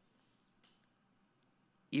thankful.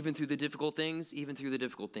 Even through the difficult things,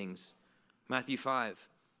 Matthew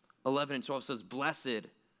 5:11-12 says, blessed,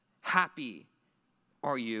 happy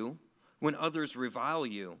are you when others revile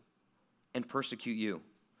you and persecute you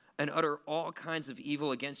and utter all kinds of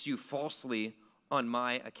evil against you falsely on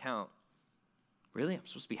my account. Really? I'm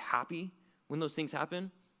supposed to be happy when those things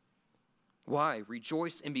happen? Why?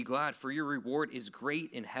 Rejoice and be glad, for your reward is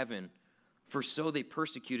great in heaven, for so they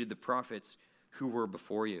persecuted the prophets who were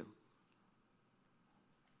before you.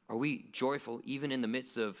 Are we joyful even in the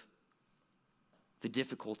midst of the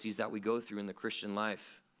difficulties that we go through in the Christian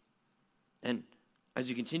life? And as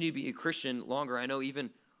you continue to be a Christian longer, I know even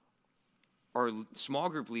our small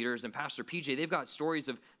group leaders and Pastor PJ, they've got stories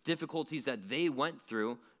of difficulties that they went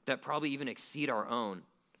through that probably even exceed our own.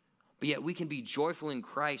 But yet we can be joyful in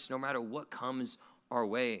Christ no matter what comes our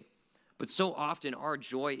way. But so often our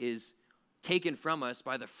joy is taken from us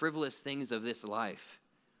by the frivolous things of this life.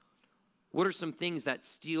 What are some things that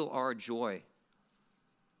steal our joy?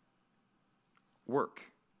 Work.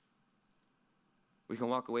 We can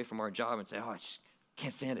walk away from our job and say, oh, I just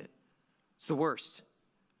can't stand it. It's the worst.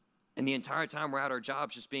 And the entire time we're at our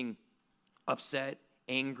jobs just being upset,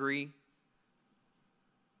 angry.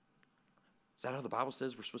 Is that how the Bible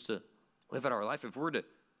says we're supposed to live out our life? If we're to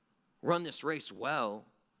run this race well,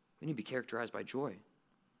 we need to be characterized by joy.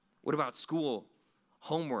 What about school,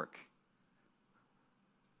 homework?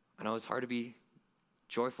 I know it's hard to be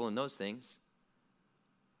joyful in those things,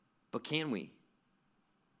 but can we?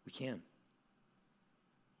 We can.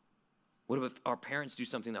 What if our parents do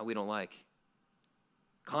something that we don't like?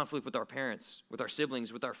 Conflict with our parents, with our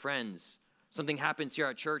siblings, with our friends. Something happens here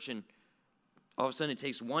at church and all of a sudden it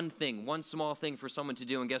takes one thing, one small thing for someone to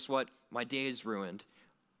do, and guess what? My day is ruined,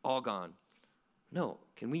 all gone. No,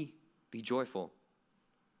 can we be joyful?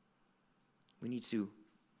 We need to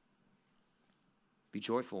be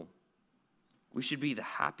joyful. We should be the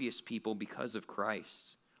happiest people because of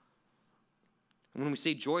Christ. And when we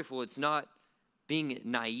say joyful, it's not being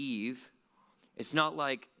naive. It's not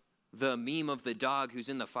like the meme of the dog who's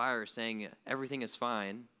in the fire saying everything is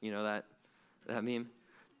fine. You know that meme?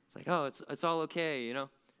 It's like, oh, it's all okay, you know?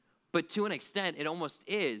 But to an extent, it almost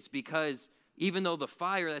is, because even though the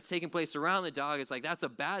fire that's taking place around the dog is like, that's a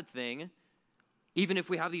bad thing, even if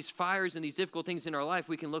we have these fires and these difficult things in our life,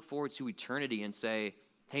 we can look forward to eternity and say,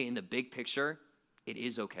 hey, in the big picture, it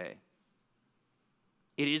is okay.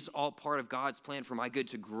 It is all part of God's plan for my good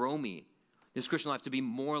to grow me, this Christian life, to be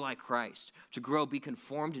more like Christ, to grow, be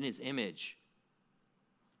conformed in his image.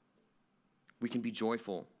 We can be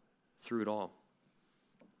joyful through it all.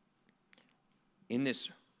 In this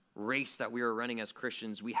race that we are running as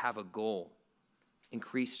Christians, we have a goal: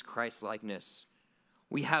 increased Christ-likeness.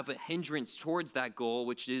 We have a hindrance towards that goal,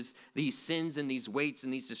 which is these sins and these weights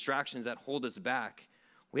and these distractions that hold us back.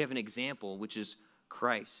 We have an example, which is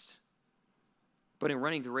Christ. But in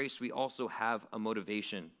running the race, we also have a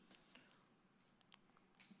motivation.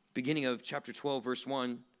 Beginning of chapter 12, verse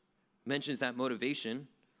 1, mentions that motivation,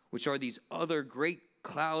 which are these other great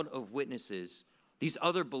cloud of witnesses, these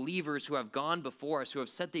other believers who have gone before us, who have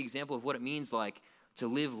set the example of what it means like to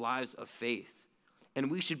live lives of faith.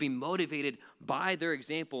 And we should be motivated by their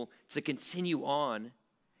example to continue on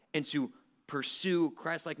and to pursue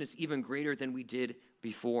Christ-likeness even greater than we did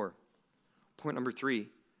before. Point number 3,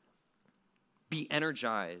 be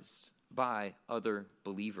energized by other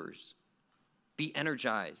believers. Be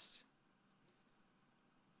energized.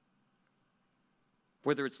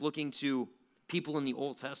 Whether it's looking to people in the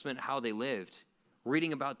Old Testament, how they lived,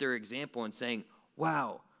 reading about their example and saying,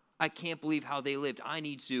 wow, I can't believe how they lived. I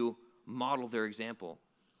need to model their example.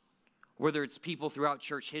 Whether it's people throughout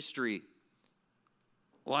church history,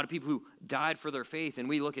 a lot of people who died for their faith, and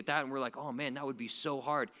we look at that and we're like, oh man, that would be so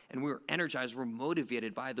hard. And we're energized, we're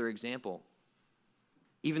motivated by their example.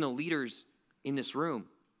 Even the leaders in this room,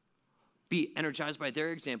 be energized by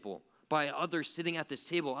their example, by others sitting at this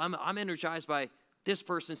table. I'm energized by this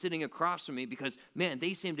person sitting across from me because, man,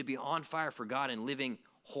 they seem to be on fire for God and living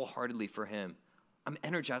wholeheartedly for him. I'm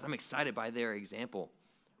energized, I'm excited by their example.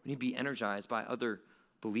 We need to be energized by other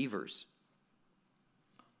believers.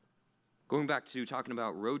 Going back to talking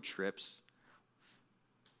about road trips,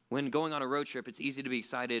 when going on a road trip, it's easy to be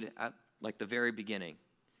excited at like the very beginning.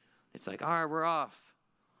 It's like, all right, we're off.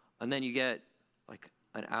 And then you get like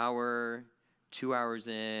an hour, 2 hours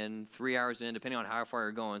in, 3 hours in, depending on how far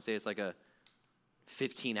you're going. Say it's like a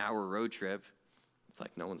 15-hour road trip. It's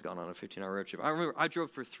like no one's gone on a 15-hour road trip. I remember I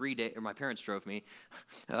drove for 3 days, or my parents drove me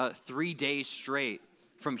 3 days straight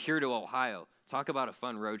from here to Ohio. Talk about a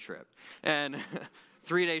fun road trip. And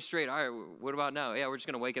 3 days straight. All right, what about now? Yeah, we're just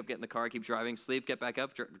going to wake up, get in the car, keep driving, sleep, get back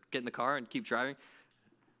up, get in the car, and keep driving.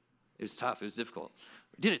 It was tough. It was difficult.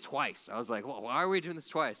 We did it twice. I was like, well, why are we doing this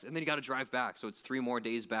twice? And then you got to drive back, so it's 3 more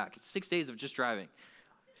days back. It's 6 days of just driving.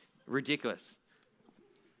 Ridiculous.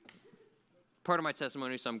 Part of my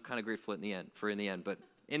testimony, so I'm kind of grateful in the end. But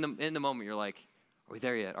in the moment, you're like, are we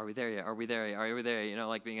there yet? Are we there yet? Are we there yet? Are we there? You know,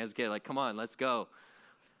 like being as a kid, like, come on, let's go.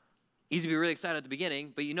 Easy to be really excited at the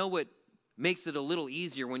beginning, but you know what makes it a little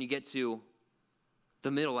easier when you get to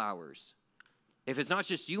the middle hours? If it's not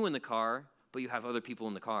just you in the car, but you have other people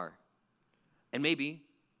in the car. And maybe,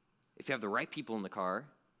 if you have the right people in the car,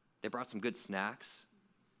 they brought some good snacks.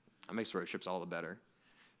 That makes road trips all the better.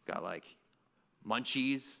 Got like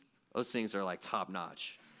munchies. Those things are like top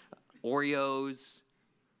notch. Oreos,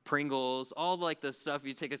 Pringles, all like the stuff.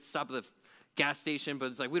 You take a stop at the gas station, but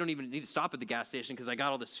it's like we don't even need to stop at the gas station because I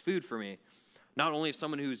got all this food for me. Not only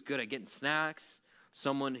someone who's good at getting snacks,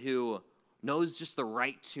 someone who knows just the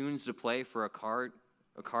right tunes to play for a car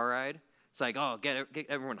ride. It's like, oh, get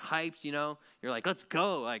everyone hyped, you know? You're like, let's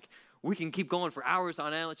go. Like, we can keep going for hours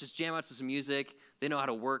on end. Let's just jam out to some music. They know how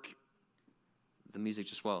to work the music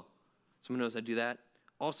just well. Someone knows how to do that.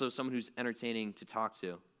 Also, someone who's entertaining to talk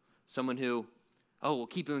to. Someone who, will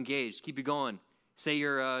keep you engaged, keep you going. Say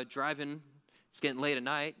you're driving, it's getting late at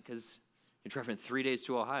night because you're driving 3 days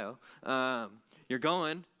to Ohio. You're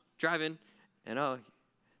driving, and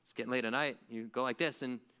it's getting late at night. You go like this,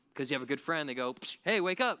 and because you have a good friend, they go, hey,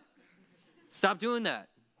 wake up. Stop doing that.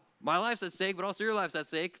 My life's at stake, but also your life's at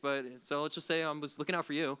stake. So let's just say I was looking out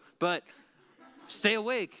for you. But stay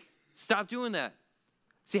awake. Stop doing that.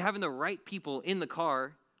 See, having the right people in the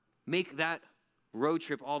car make that road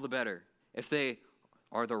trip all the better if they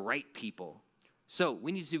are the right people. So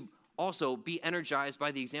we need to also be energized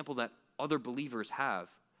by the example that other believers have,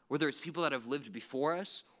 whether it's people that have lived before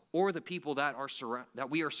us or the people that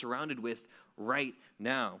we are surrounded with right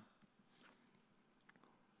now.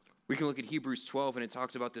 We can look at Hebrews 12, and it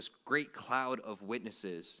talks about this great cloud of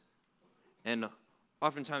witnesses. And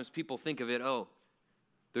oftentimes people think of it,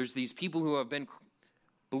 there's these people who have been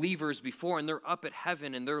believers before, and they're up at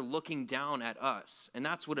heaven, and they're looking down at us. And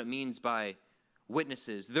that's what it means by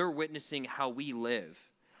witnesses. They're witnessing how we live.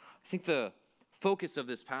 I think the focus of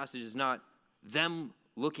this passage is not them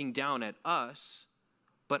looking down at us,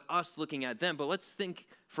 but us looking at them. But let's think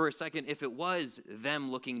for a second, if it was them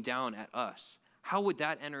looking down at us, how would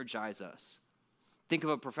that energize us? Think of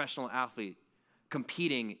a professional athlete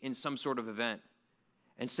competing in some sort of event,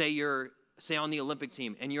 and say you're on the Olympic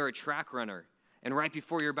team and you're a track runner, and right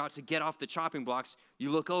before you're about to get off the chopping blocks, you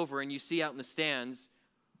look over and you see out in the stands,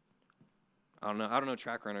 I don't know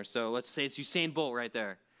track runners, so let's say it's Usain Bolt right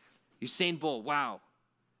there. Usain Bolt, wow.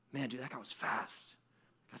 Man, dude, that guy was fast.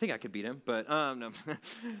 I think I could beat him, but no.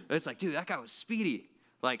 It's like, dude, that guy was speedy.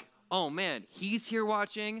 Like, oh man, he's here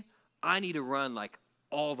watching. I need to run like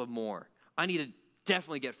all the more. I need to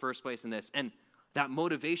definitely get first place in this. And that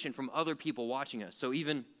motivation from other people watching us. So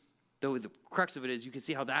even though the crux of it is you can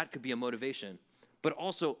see how that could be a motivation, but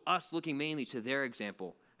also us looking mainly to their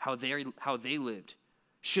example, how they lived,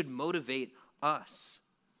 should motivate us.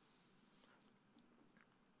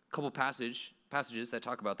 A couple passages that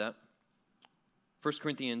talk about that. 1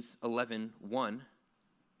 Corinthians 11:1,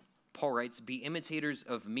 Paul writes, "Be imitators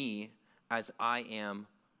of me as I am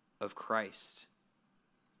of Christ."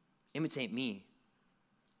 Imitate me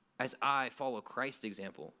as I follow Christ's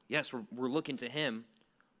example. Yes, we're looking to him,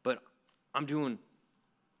 but I'm doing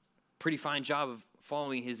a pretty fine job of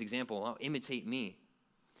following his example. Imitate me.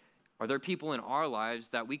 Are there people in our lives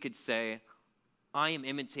that we could say, I am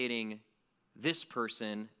imitating this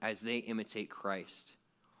person as they imitate Christ?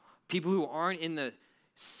 People who aren't in the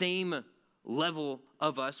same level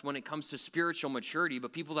of us when it comes to spiritual maturity,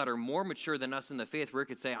 but people that are more mature than us in the faith, where it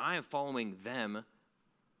could say, I am following them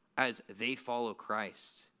as they follow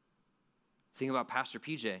Christ. Think about Pastor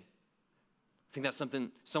PJ. I think that's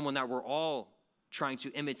someone that we're all trying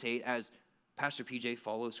to imitate as Pastor PJ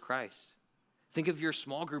follows Christ. Think of your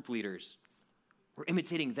small group leaders. We're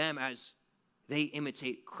imitating them as they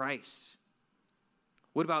imitate Christ.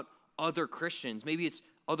 What about other Christians? Maybe it's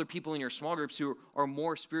other people in your small groups who are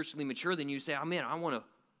more spiritually mature than you. Say, oh man, I want to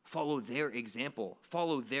follow their example,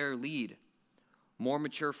 follow their lead. More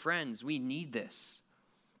mature friends, we need this.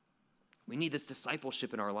 We need this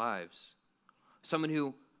discipleship in our lives. Someone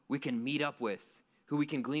who we can meet up with, who we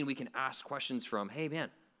can glean, we can ask questions from. Hey man,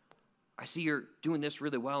 I see you're doing this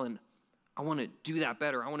really well and I want to do that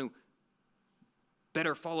better. I want to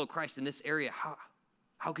better follow Christ in this area.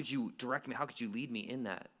 How could you direct me? How could you lead me in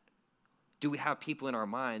that? Do we have people in our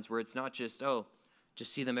minds where it's not just,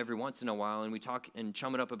 just see them every once in a while and we talk and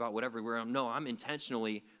chum it up about whatever we're on? No, I'm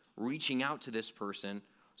intentionally reaching out to this person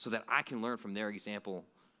so that I can learn from their example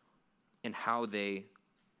and how they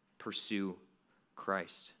pursue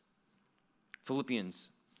Christ. Philippians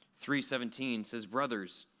 3:17 says,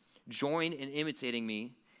 brothers, join in imitating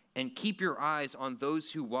me and keep your eyes on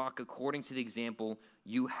those who walk according to the example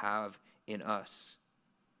you have in us.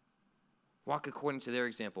 Walk according to their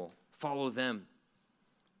example. Follow them.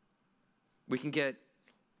 We can get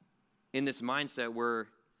in this mindset where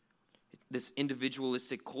this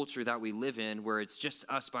individualistic culture that we live in, where it's just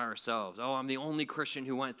us by ourselves. Oh, I'm the only Christian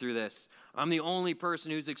who went through this. I'm the only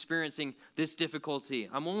person who's experiencing this difficulty.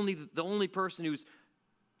 I'm the only person who's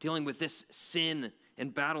dealing with this sin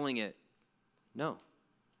and battling it. No.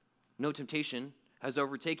 No temptation has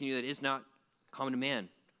overtaken you that is not common to man.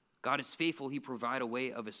 God is faithful. He provides a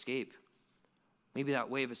way of escape. Maybe that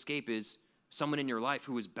way of escape is someone in your life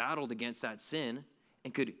who has battled against that sin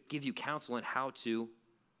and could give you counsel on how to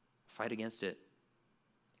fight against it.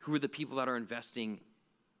 Who are the people that are investing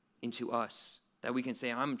into us that we can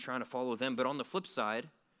say, I'm trying to follow them? But on the flip side,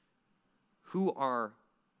 who are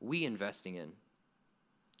we investing in?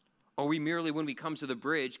 Are we merely, when we come to the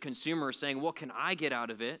bridge, consumers saying, what can I get out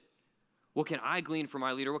of it? What can I glean from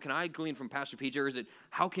my leader? What can I glean from Pastor PJ? Or is it,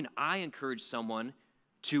 how can I encourage someone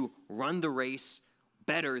to run the race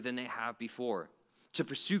better than they have before, to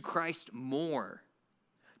pursue Christ more,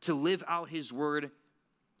 to live out his word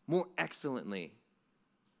more excellently?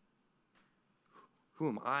 Who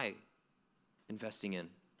am I investing in?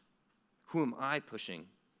 Who am I pushing?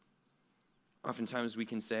 Oftentimes we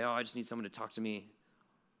can say, I just need someone to talk to me,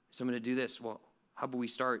 someone to do this. Well, how about we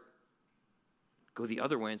go the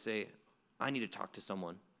other way and say, I need to talk to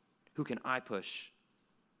someone. Who can I push?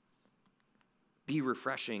 Be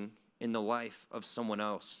refreshing in the life of someone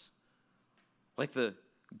else. Like the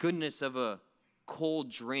goodness of a cold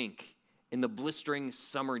drink in the blistering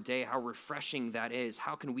summer day, how refreshing that is.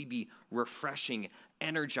 How can we be refreshing,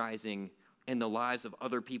 energizing in the lives of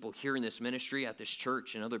other people here in this ministry, at this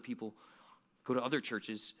church, and other people go to other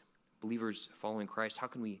churches, believers following Christ? How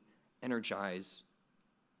can we energize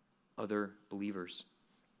other believers?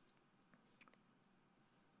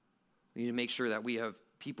 We need to make sure that we have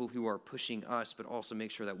people who are pushing us, but also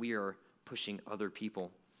make sure that we are pushing other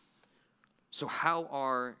people. So how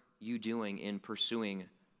are you doing in pursuing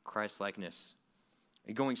Christ-likeness? Are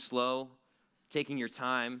you going slow, taking your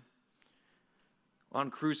time,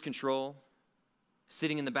 on cruise control,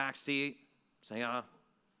 sitting in the back seat, saying,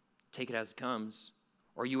 take it as it comes?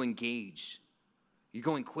 Or are you engaged? You're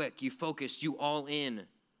going quick, you focused, you all in.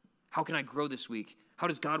 How can I grow this week? How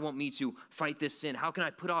does God want me to fight this sin? How can I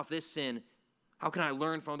put off this sin? How can I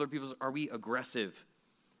learn from other people? Are we aggressive?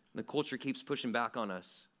 The culture keeps pushing back on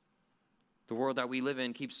us. The world that we live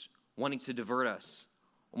in keeps wanting to divert us.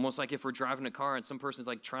 Almost like if we're driving a car and some person's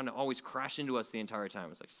like trying to always crash into us the entire time.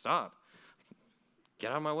 It's like, stop. Get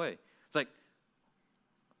out of my way. It's like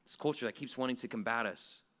this culture that keeps wanting to combat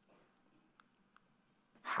us.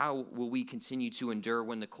 How will we continue to endure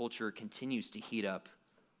when the culture continues to heat up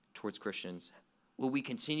towards Christians? Will we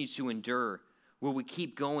continue to endure? Will we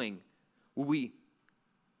keep going? Will we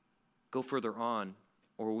go further on?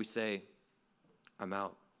 Or will we say, I'm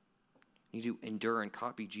out? You need to endure and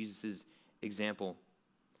copy Jesus' example.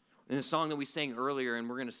 In the song that we sang earlier, and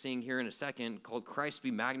we're going to sing here in a second, called Christ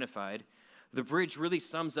Be Magnified, the bridge really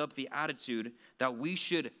sums up the attitude that we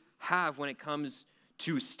should have when it comes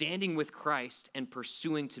to standing with Christ and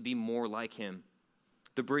pursuing to be more like him.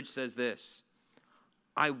 The bridge says this: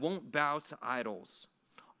 I won't bow to idols.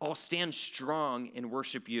 I'll stand strong and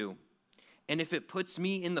worship you. And if it puts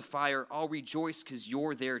me in the fire, I'll rejoice because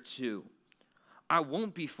you're there too. I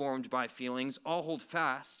won't be formed by feelings. I'll hold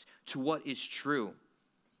fast to what is true.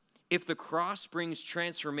 If the cross brings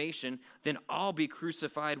transformation, then I'll be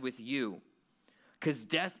crucified with you. Because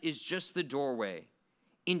death is just the doorway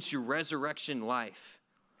into resurrection life.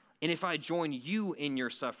 And if I join you in your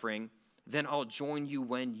suffering, then I'll join you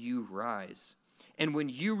when you rise. And when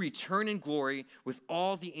you return in glory with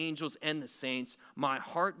all the angels and the saints, my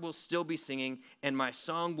heart will still be singing, and my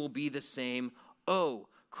song will be the same. Oh,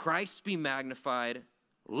 Christ be magnified.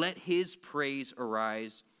 Let his praise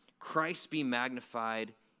arise. Christ be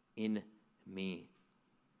magnified in me.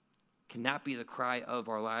 Can that be the cry of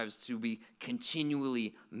our lives, to be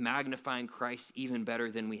continually magnifying Christ even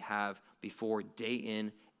better than we have before, day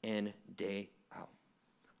in and day out?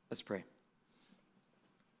 Let's pray.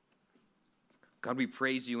 God, we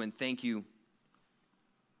praise you and thank you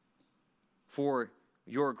for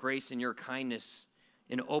your grace and your kindness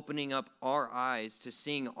in opening up our eyes to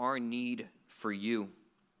seeing our need for you.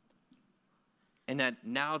 And that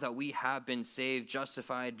now that we have been saved,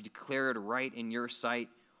 justified, declared right in your sight,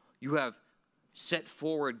 you have set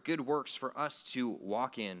forward good works for us to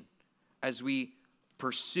walk in as we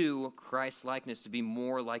pursue Christ's likeness, to be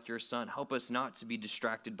more like your Son. Help us not to be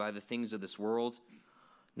distracted by the things of this world,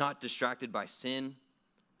 not distracted by sin,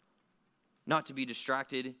 not to be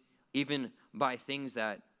distracted even by things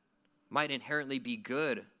that might inherently be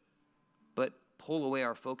good, but pull away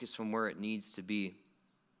our focus from where it needs to be.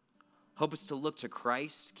 Help us to look to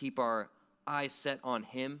Christ, keep our eyes set on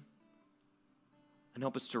him, and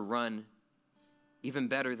help us to run even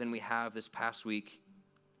better than we have this past week,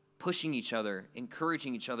 pushing each other,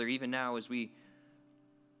 encouraging each other, even now as we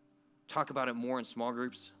talk about it more in small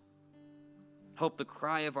groups. Help the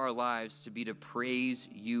cry of our lives to be to praise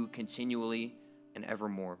you continually and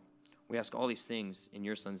evermore. We ask all these things in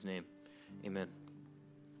your Son's name. Amen.